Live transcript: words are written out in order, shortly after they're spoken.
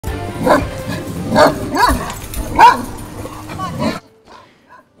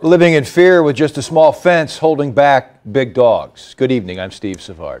Living in fear with just a small fence holding back big dogs. Good evening, I'm Steve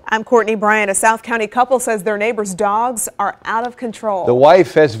Savard. I'm Courtney Bryant. A South County couple says their neighbor's dogs are out of control. The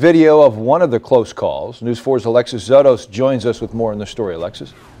wife has video of one of the close calls. News 4's Alexis Zotos joins us with more on the story.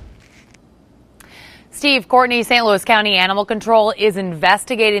 Alexis? Steve, Courtney, St. Louis County Animal Control is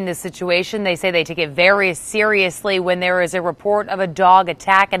investigating the situation. They say they take it very seriously when there is a report of a dog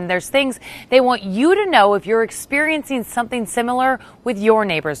attack, and there's things they want you to know if you're experiencing something similar with your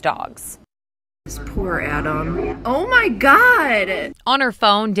neighbor's dogs. This poor Adam. Oh my God! On her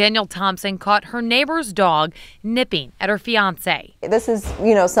phone, Danielle Thompson caught her neighbor's dog nipping at her fiance. This is,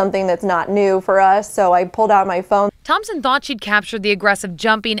 something that's not new for us, so I pulled out my phone. Thompson thought she'd captured the aggressive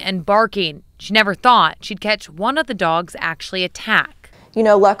jumping and barking. She never thought she'd catch one of the dogs actually attack.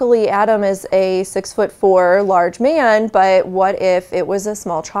 Luckily Adam is a 6'4" large man, but what if it was a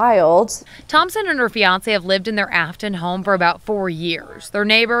small child? Thompson and her fiance have lived in their Affton home for about 4 years. Their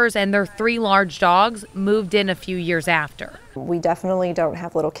neighbors and their 3 large dogs moved in a few years after. We definitely don't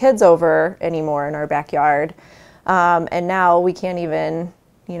have little kids over anymore in our backyard. And now we can't even,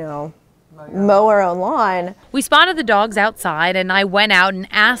 mow our own lawn. We spotted the dogs outside, and I went out and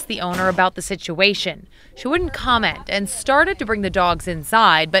asked the owner about the situation. She wouldn't comment and started to bring the dogs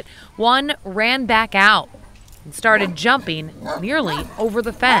inside, but one ran back out and started jumping nearly over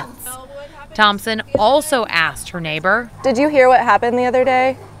the fence. Thompson also asked her neighbor, "Did you hear what happened the other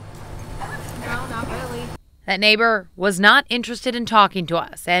day?" No, not really. That neighbor was not interested in talking to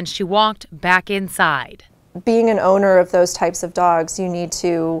us, and she walked back inside. Being an owner of those types of dogs, you need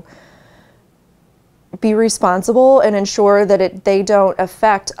to be responsible and ensure that they don't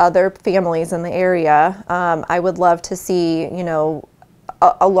affect other families in the area. I would love to see,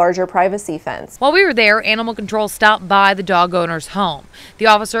 a larger privacy fence. While we were there, Animal Control stopped by the dog owner's home. The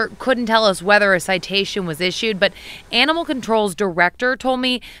officer couldn't tell us whether a citation was issued, but Animal Control's director told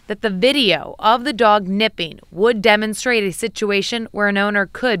me that the video of the dog nipping would demonstrate a situation where an owner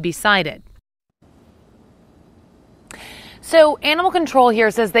could be cited. So Animal Control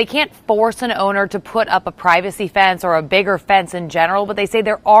here says they can't force an owner to put up a privacy fence or a bigger fence in general, but they say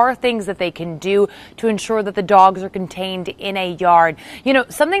there are things that they can do to ensure that the dogs are contained in a yard.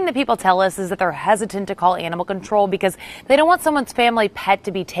 Something that people tell us is that they're hesitant to call Animal Control because they don't want someone's family pet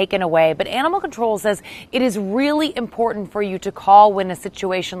to be taken away. But Animal Control says it is really important for you to call when a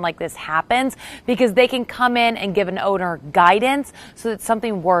situation like this happens because they can come in and give an owner guidance so that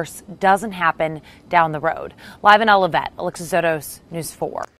something worse doesn't happen down the road. Live in Olivet, Alexis Zotos, News 4.